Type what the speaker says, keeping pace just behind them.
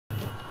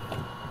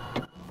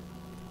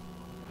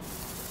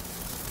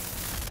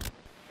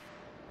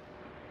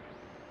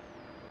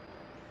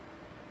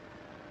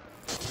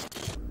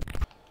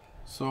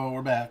So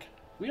we're back.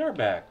 We are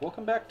back.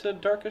 Welcome back to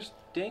Darkest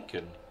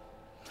Dankin.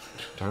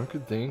 Dark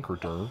and dank or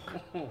dark?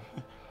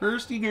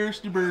 Bursty,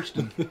 girsty,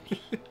 bursting.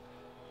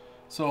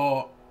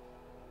 So,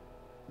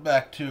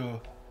 back to...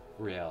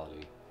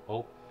 Reality.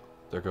 Oh.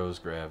 There goes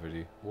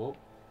gravity. Whoa.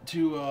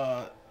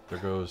 There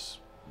goes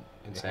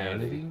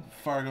Insanity.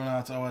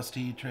 Fargonauts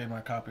OST,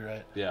 trademark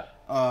copyright. Yeah.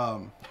 I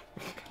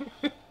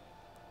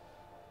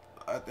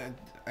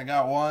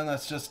got one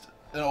that's just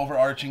an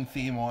overarching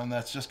theme one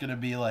that's just going to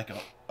be like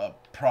a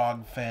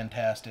prog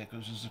fantastic,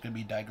 which is just going to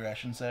be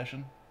digression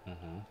session.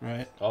 Mm-hmm.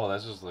 Right? Oh,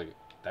 that's just like,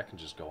 that can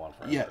just go on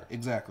forever. Yeah,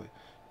 exactly.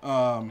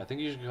 I think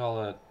you should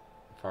call it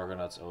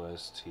Fargonauts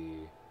OST,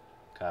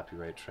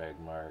 copyright,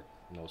 trademark,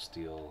 no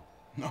steal.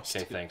 No Okay,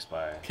 steal. thanks,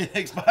 bye. Okay,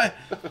 thanks, bye.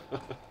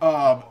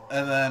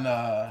 And then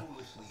I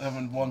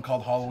have one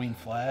called Halloween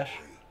Flash,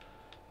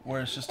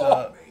 where it's just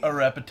a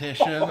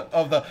repetition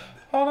of the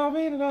just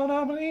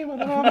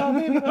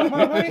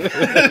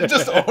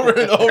over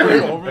and over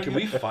and over. Can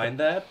we find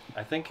that?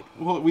 I think...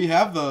 Well, we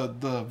have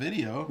the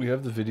video. We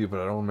have the video, but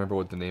I don't remember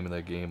what the name of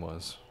that game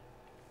was.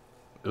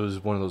 It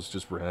was one of those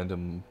just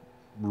random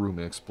room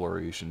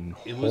exploration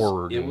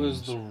horror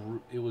games.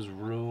 It was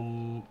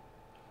room...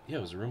 Yeah,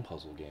 it was a room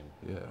puzzle game.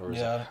 Yeah. Or was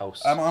Yeah, it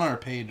house? I'm on our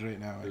page right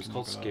now. It was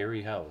called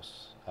Scary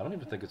House. I don't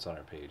even think it's on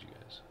our page, you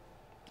guys.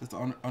 It's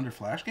under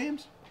Flash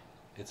Games?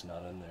 It's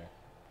not in there.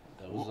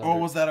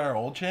 Was that our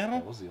old channel?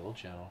 That was the old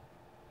channel.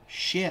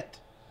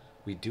 Shit.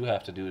 We do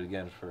have to do it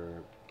again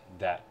for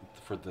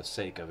the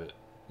sake of it,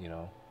 you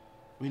know.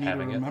 We need to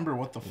having it. remember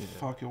what the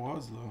fuck it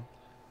was, though.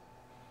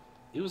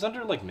 It was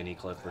under like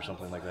Miniclip or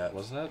something like that,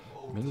 wasn't it?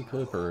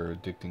 Miniclip or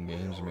Addicting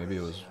Games, or maybe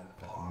it was...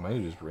 I might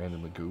have just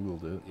randomly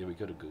Googled it. Yeah, we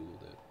could have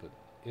Googled it, but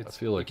I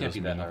feel like it can't it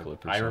be was that hard.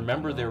 Miniclip or I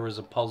remember something, there though. was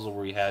a puzzle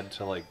where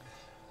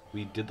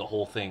we did the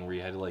whole thing where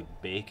you had to like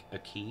bake a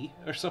key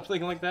or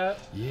something like that.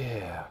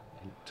 Yeah.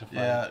 To find...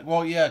 Yeah,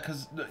 well, yeah,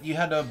 because you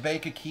had to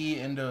bake a key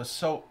into a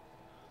soap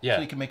Yeah.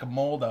 so you could make a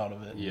mold out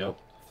of it. Yep.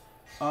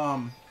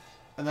 And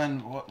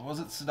then, what was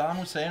it Saddam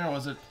Hussein or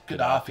was it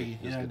Gaddafi?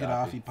 It was Yeah,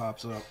 Gaddafi. Gaddafi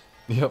pops up.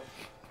 Yep.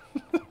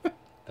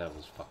 That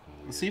was fucking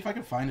weird. Let's see if I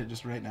can find it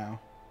just right now.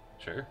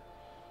 Sure.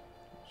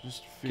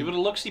 Just Give it a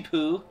look-see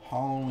poo.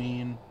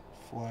 Halloween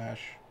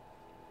Flash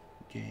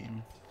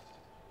game.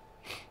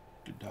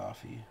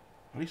 Gaddafi.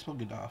 How do you spell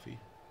Gaddafi?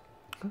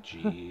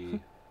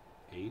 G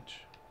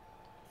H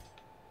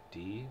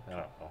D. I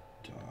don't know.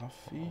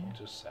 Gaddafi?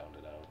 Just sound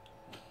it out.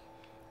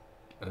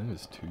 I think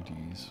it's 2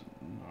 Ds.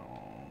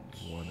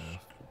 No. 1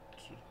 F.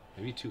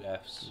 Maybe 2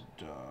 F's.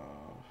 Gaddafi.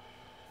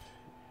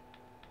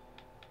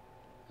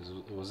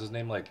 Was his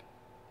name like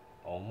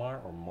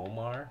Omar or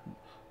Momar?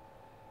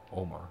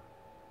 Omar.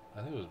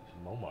 I think it was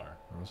Momar.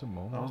 Or was it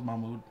Momar? That was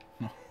Mahmoud.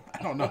 No,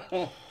 I don't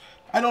know.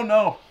 I don't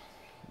know.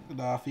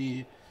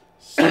 Gaddafi.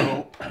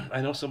 Soap.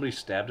 I know somebody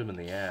stabbed him in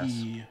the ass.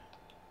 Key.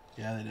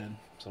 Yeah, they did.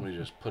 Somebody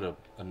just put a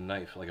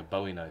knife, like a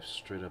Bowie knife,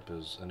 straight up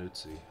his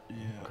anutsi. Yeah.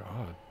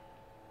 God.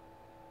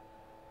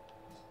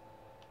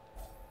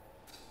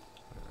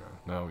 Yeah,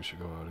 now we should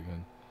go out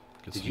again.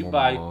 Get Did some you more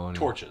buy money.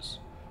 torches?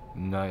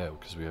 Not yet,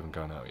 because we haven't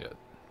gone out yet.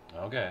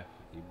 Okay.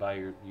 You buy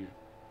your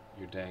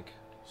dank.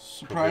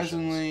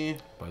 Surprisingly,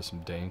 Buy some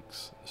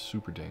danks,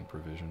 super dank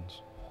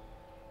provisions.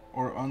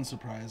 or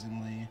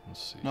unsurprisingly,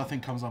 Let's see. nothing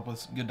comes up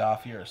with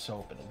Gaddafi or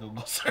soap in a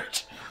Google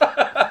search.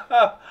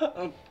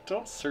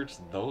 Don't search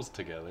those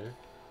together.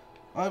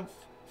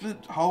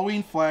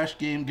 Halloween Flash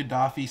game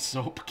Gaddafi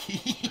soap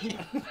key.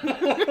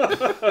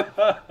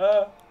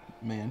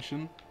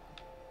 Mansion.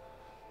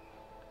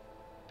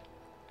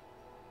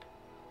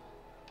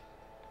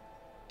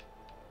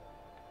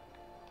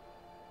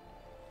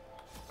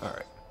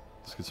 Alright.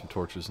 Let's get some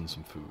torches and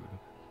some food.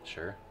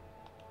 Sure.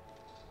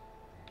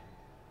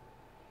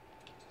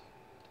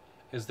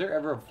 Is there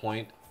ever a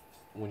point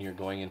when you're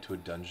going into a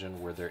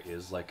dungeon where there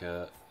is like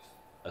a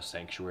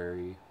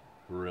sanctuary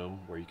room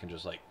where you can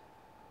just like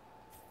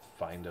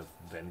find a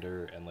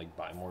vendor and like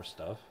buy more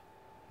stuff?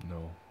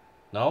 No.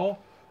 No?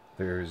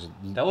 There's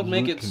That would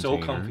make loot it so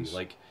comfy. containers.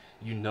 Like,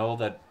 you know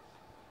that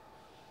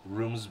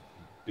rooms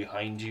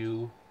behind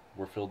you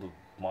were filled with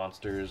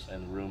monsters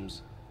and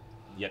rooms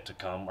yet to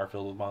come are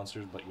filled with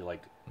monsters, but you're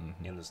like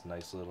in this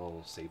nice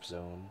little safe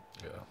zone.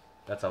 Yeah.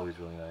 That's always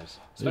really nice.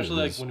 Especially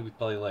like is. when we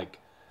play like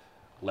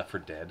Left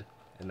 4 Dead,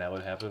 and that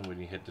would happen when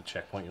you hit the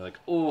checkpoint. You're like,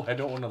 oh, I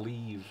don't want to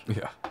leave.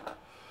 Yeah.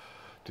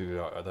 Dude,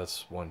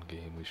 that's one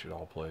game we should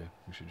all play.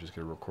 We should just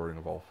get a recording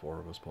of all 4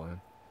 of us playing.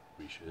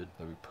 We should.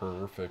 That'd be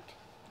perfect.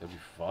 That'd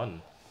be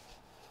fun.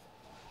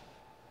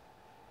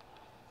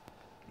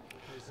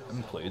 I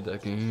haven't played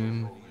that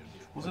game.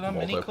 Was it on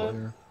Miniclip?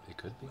 Multiplayer. It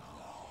could be.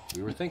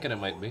 We were thinking it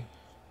might be.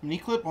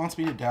 Miniclip wants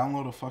me to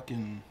download a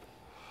fucking...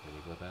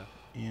 Maybe that.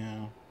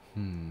 Yeah.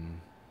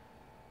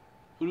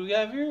 Who do we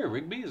have here?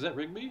 Rigby? Is that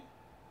Rigby?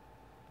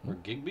 Or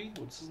Gigby?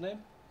 What's his name?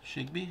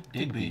 Shigby?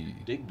 Digby.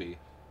 Digby.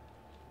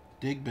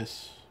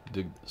 Digbus.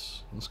 Dig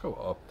this. Let's go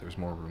up. There's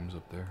more rooms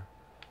up there.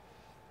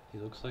 He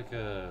looks like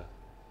a...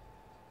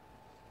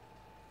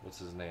 What's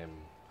his name?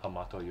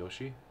 Hamato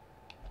Yoshi?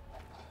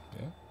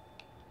 Yeah?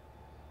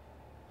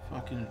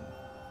 Fucking...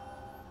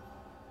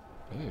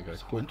 Hey, I got quick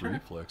Splinter?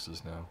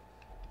 reflexes now.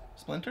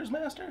 Splinter's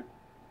master?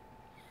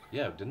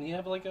 Yeah, didn't he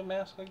have like a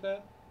mask like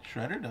that?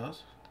 Shredder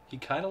does. He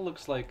kind of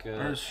looks like.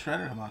 Or is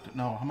Shredder Hamato?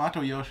 No,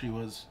 Hamato Yoshi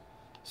was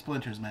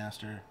Splinter's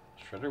master.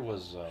 Shredder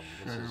was. What's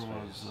his Shredder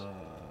face? was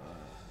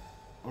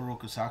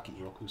Orokusaki.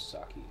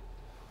 Rokusaki.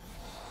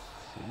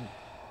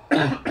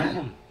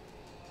 I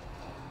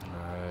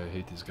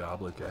hate these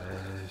goblet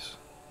guys.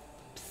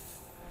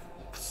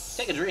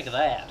 Take a drink of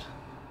that.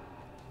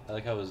 I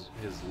like how his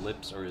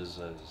lips or his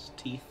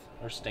teeth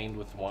are stained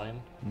with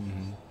wine.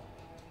 Mm-hmm.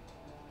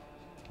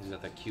 He's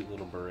got that cute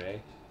little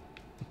beret.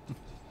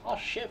 I'll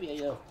shove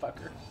you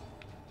fucker.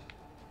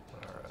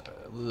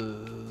 Alright,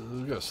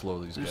 we gotta slow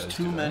these There's guys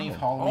too down. many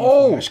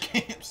Halloween Flash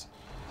games.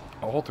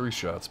 All 3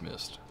 shots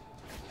missed.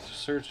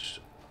 Search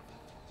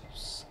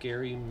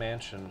Scary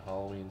Mansion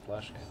Halloween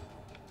Flash game.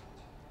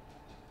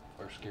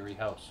 Or Scary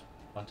House.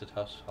 Haunted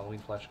House Halloween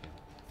Flash game.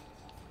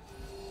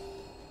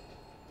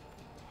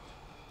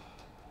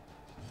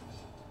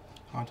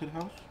 Haunted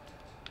House?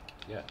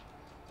 Yeah.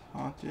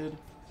 Haunted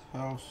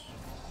House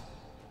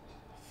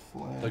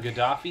Flash. The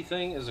Gaddafi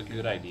thing is a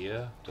good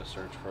idea to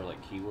search for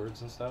like keywords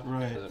and stuff.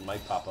 Right. Because it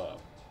might pop up.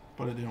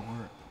 But it didn't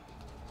work.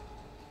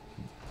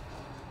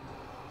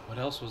 What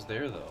else was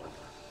there though?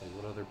 Like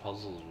what other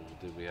puzzles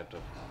did we have to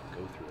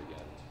go through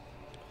again?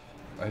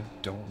 I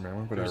don't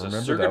remember, but I There's a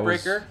remember circuit that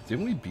was... breaker.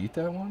 Didn't we beat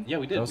that one? Yeah,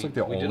 we did. That was like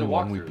the we did only a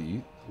one we walkthrough.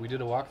 beat. We did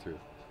a walkthrough.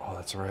 Oh,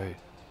 that's right.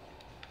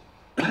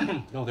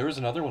 No, there was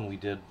another one we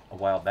did a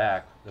while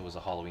back that was a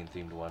Halloween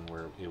themed one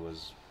where it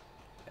was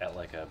at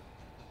like a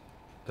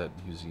That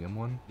museum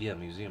one?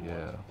 museum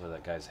Yeah. one where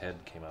that guy's head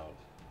came out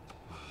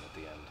at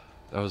the end.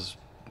 That was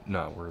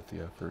not worth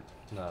the effort.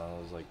 No, I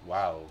was like,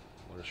 wow,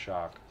 what a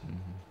shock.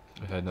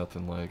 It had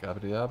nothing like...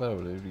 That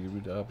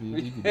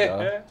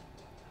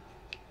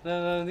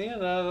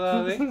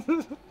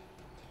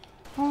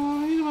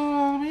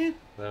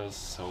was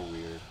so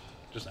weird.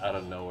 Just out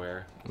of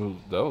nowhere. Well,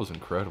 that was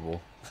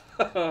incredible.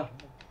 Let's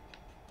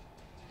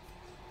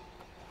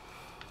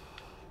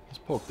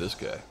poke this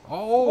guy.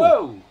 Oh!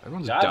 Whoa!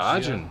 Everyone's Dodge,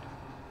 dodging. yeah.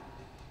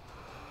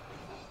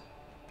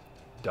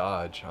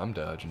 Dodge. I'm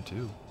dodging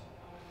too.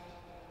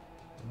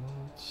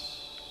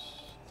 Let's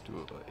do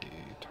a target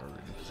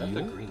Is that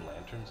the heal Green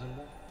Lantern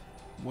symbol?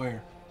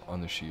 Where?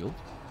 on the shield.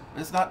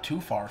 It's not too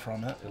far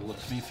from it. It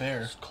looks to be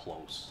fair. It's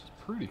close.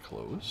 Pretty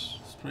close.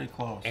 It's pretty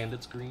close. And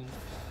it's green.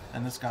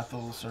 And it's got the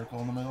little circle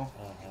in the middle.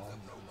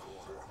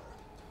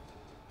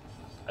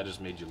 I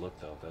just made you look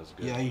though. That was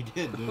good. Yeah, you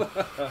did, dude.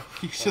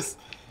 You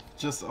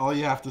just all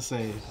you have to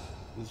say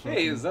is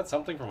Hey, is that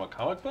something from a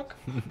comic book?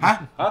 Huh?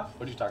 Huh?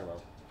 What are you talking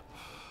about?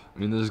 I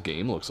mean, this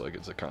game looks like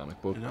it's a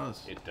comic book. It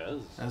does. It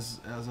does. As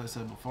I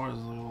said before, it's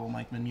a little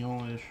Mike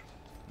Mignola-ish.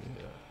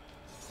 Yeah.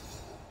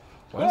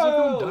 Whoa, is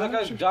everyone that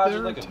guy's dodging dodging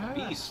their like attack?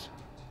 a beast.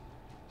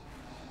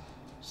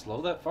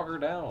 Slow that fucker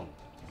down.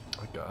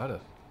 I got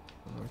it.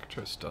 I could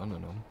try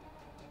stunning him.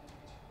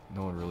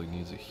 No one really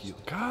needs a heal.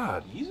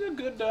 God! He's a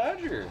good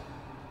dodger.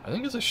 I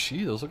think it's a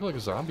she. Those look like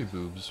zombie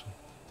boobs.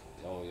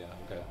 Oh yeah,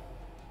 okay.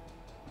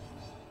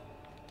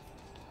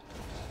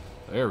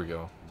 There we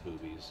go.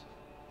 Boobies.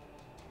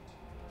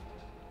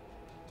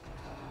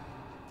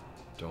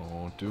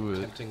 Don't do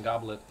it. Tempting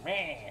goblet.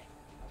 Meh.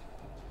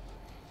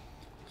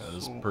 Yeah,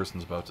 this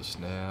person's about to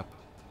snap.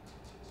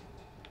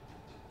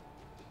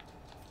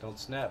 Don't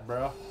snap,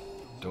 bro.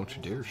 Don't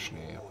you dare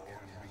snap.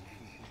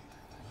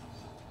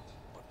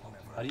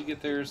 How do you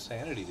get their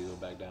sanity to go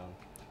back down?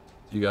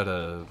 You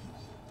gotta,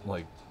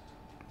 like,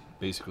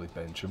 basically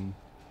bench them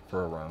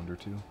for a round or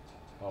two.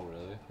 Oh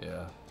really?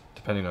 Yeah.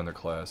 Depending on their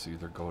class, you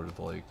either go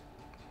to, like,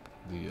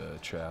 the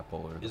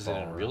chapel or the Is it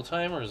in bar. real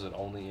time or is it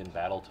only in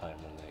battle time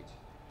when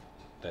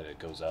that it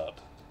goes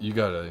up? You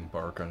gotta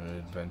embark on an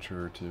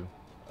adventure or two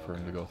for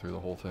him to Okay. go through the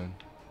whole thing.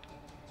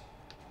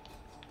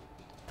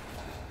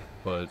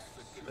 But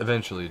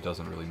eventually it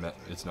doesn't really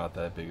it's not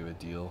that big of a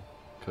deal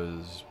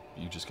because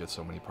you just get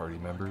so many party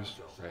members.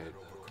 Right.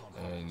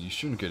 And you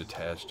shouldn't get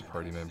attached to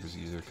party members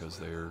either because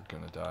they're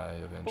gonna die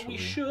eventually. But we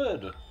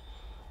should.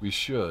 We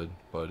should,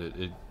 but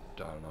it I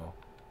don't know.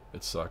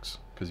 It sucks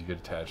because you get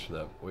attached to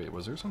that. Wait,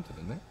 was there something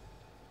in there?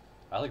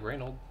 I like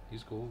Reynold.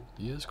 He's cool.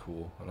 He is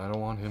cool, and I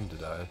don't want him to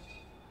die.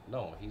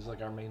 No, he's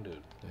like our main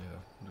dude. Yeah,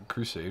 the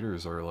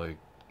Crusaders are like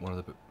one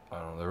of the. I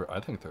don't know. I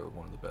think they're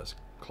one of the best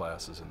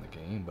classes in the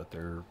game, but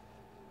they're,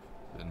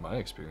 in my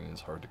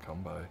experience, hard to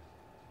come by.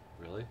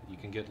 Really? You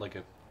can get like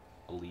a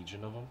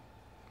legion of them?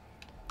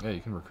 Yeah, you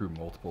can recruit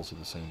multiples of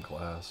the same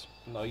class.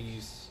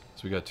 Nice.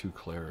 So we got 2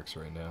 clerics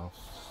right now.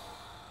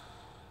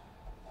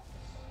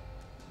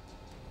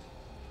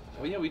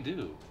 Oh yeah, we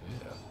do.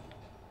 Yeah.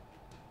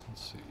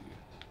 Let's see.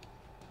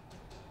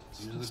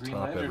 Use Let's the Green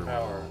top Lantern everyone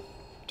power.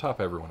 off.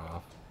 Top everyone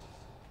off.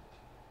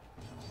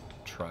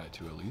 Try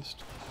to at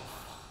least.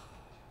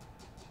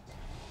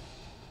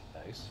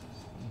 Nice.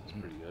 That's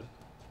pretty good.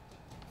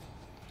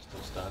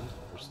 Still stunned?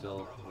 We're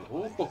still.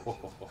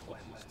 Oh.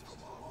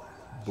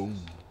 Boom.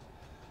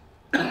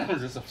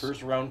 Is this a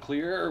first round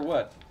clear or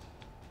what?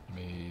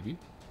 Maybe.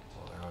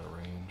 Well, they're out of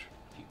range.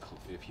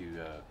 If you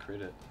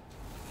crit it.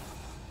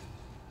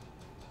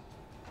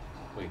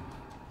 Wait.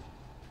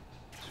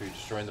 So you're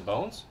destroying the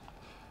bones?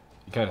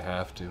 You kind of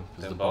have to,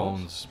 because Them the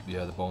bones,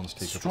 yeah, the bones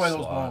take up Destroy a those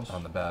slot bones.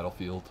 on the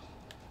battlefield.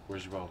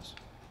 Where's your bones?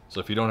 So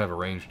if you don't have a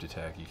ranged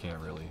attack, you can't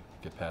really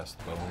get past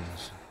the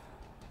bones.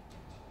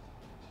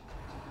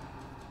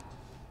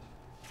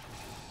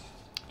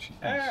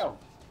 Jeez. Ow!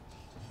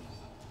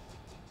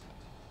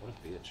 What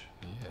a bitch.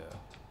 Yeah.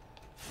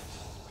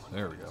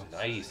 There we go.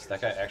 Nice.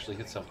 That guy actually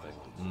hit something.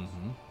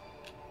 Mm-hmm.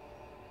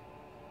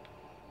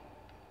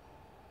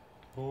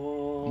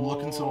 I'm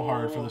looking so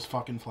hard for this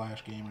fucking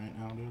Flash game right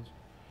now, dudes.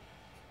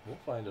 We'll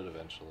find it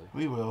eventually.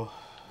 We will.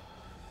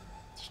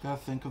 Just gotta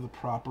think of the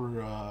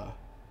proper,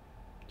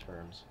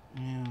 Terms.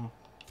 yeah.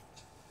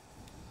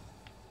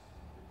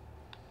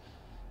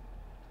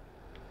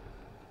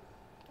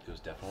 It was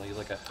definitely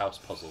like a house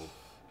puzzle.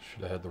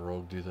 Should have had the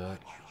rogue do that.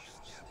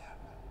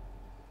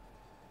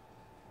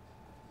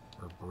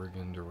 Or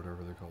brigand, or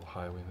whatever they're called,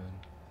 highwayman.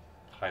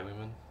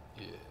 Highwayman?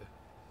 Yeah.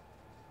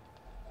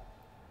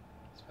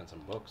 Spend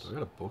some books. Do I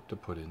got a book to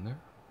put in there?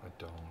 I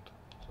don't.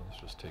 So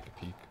let's just take a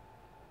peek.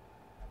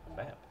 A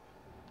map.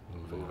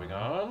 Moving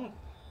on.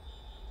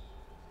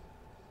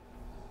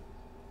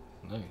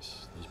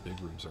 Nice. Those big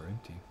rooms are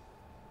empty.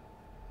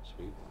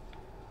 Sweet.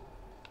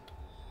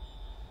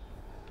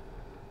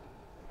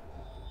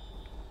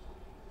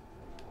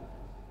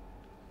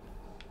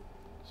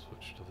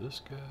 Switch to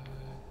this guy.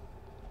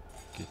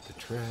 Get the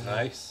tray.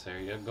 Nice. There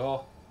you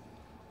go.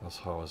 That's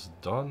how it's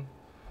done.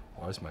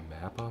 Why is my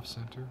map off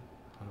center?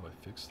 How do I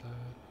fix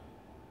that?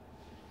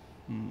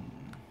 Hmm.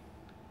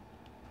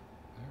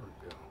 There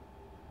we go.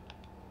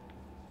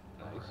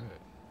 Nice.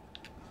 Alright.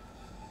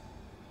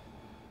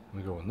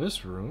 We go in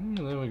this room,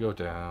 and then we go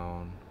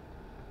down.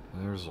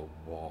 And there's a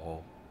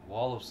wall.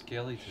 Wall of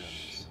skeletons.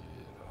 Shit.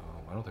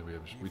 I don't think we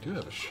have. We do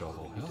have a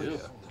shovel. Hell We do.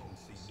 yeah.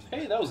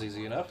 Hey, that was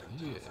easy enough.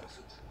 Yeah.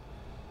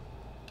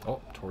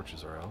 Oh,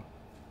 torches are out.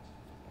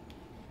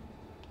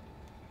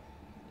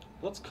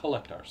 Let's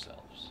collect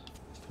ourselves.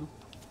 Floop,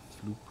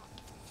 floop,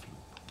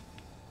 floop.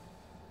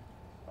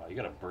 Wow, you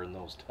gotta burn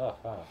those tough,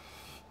 huh?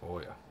 Oh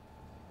yeah.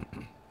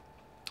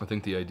 I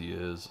think the idea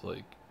is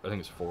like I think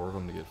it's 4 of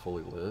them to get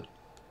fully lit,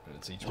 and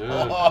it's each. Dude.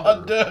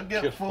 Oh, dude,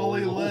 get Get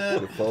fully fully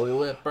lit. Get fully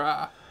lit,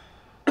 brah.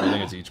 I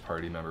think it's each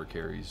party member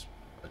carries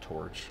a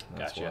torch.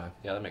 That's Gotcha. why.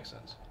 Yeah, that makes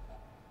sense.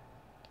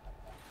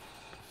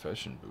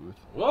 Confession booth.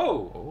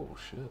 Whoa! Oh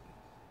shit.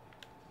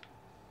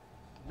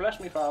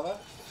 Bless me, Father.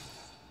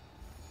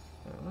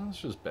 Let's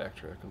just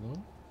backtrack a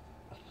little.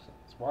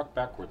 Let's walk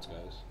backwards,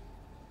 guys.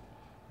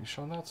 We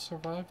shall not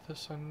survive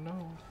this, I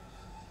know.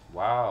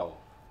 Wow.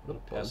 What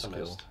What a a buzzkill.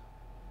 pessimist.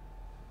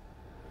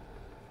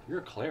 You're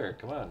a cleric.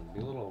 Come on, be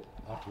a little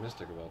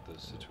optimistic about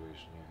this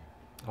situation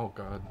here. Oh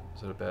god,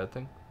 is that a bad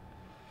thing?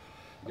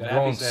 You I'm gotta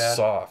going be sad.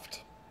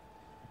 soft.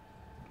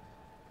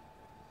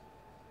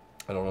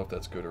 I don't know if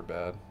that's good or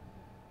bad.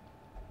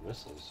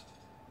 Whistles.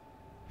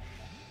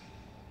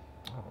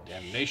 Oh,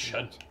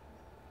 Damnation. shit.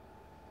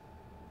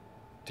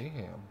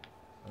 Damn.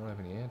 I don't have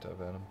any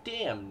anti-venom.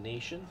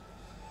 Damnation.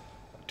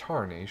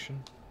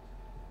 Tarnation.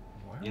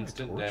 Why are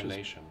Instant my torches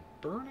damnation.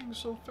 burning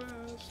so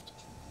fast?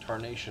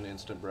 Tarnation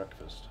instant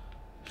breakfast.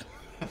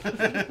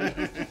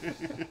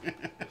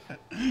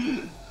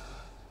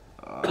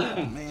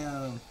 Oh,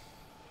 man.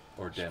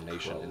 Or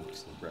damnation closed.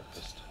 instant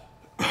breakfast.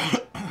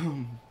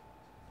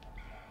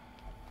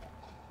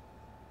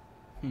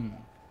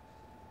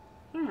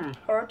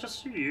 Hard to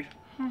see.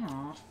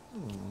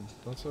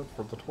 That's it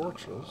for the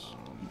torches.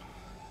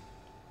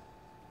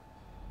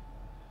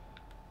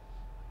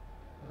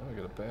 I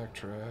gotta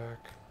backtrack.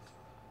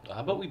 How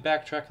about we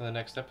backtrack in the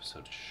next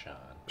episode, Sean?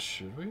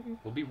 Should we?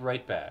 We'll be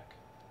right back.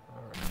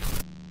 Alright.